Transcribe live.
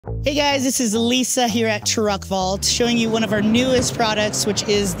Hey guys, this is Lisa here at TruckVault, showing you one of our newest products, which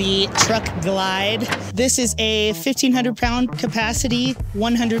is the TruckGlide. This is a 1,500 pound capacity,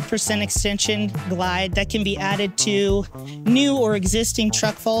 100% extension glide that can be added to new or existing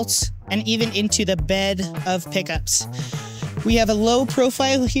truck vaults and even into the bed of pickups. We have a low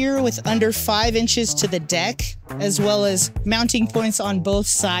profile here with under 5 inches to the deck, as well as mounting points on both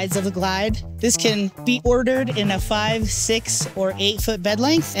sides of the glide. This can be ordered in a 5, 6, or 8 foot bed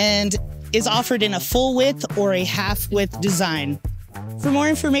length and is offered in a full width or a half width design. For more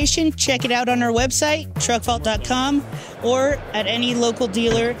information, check it out on our website, truckvault.com, or at any local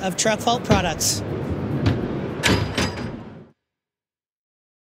dealer of TruckVault products.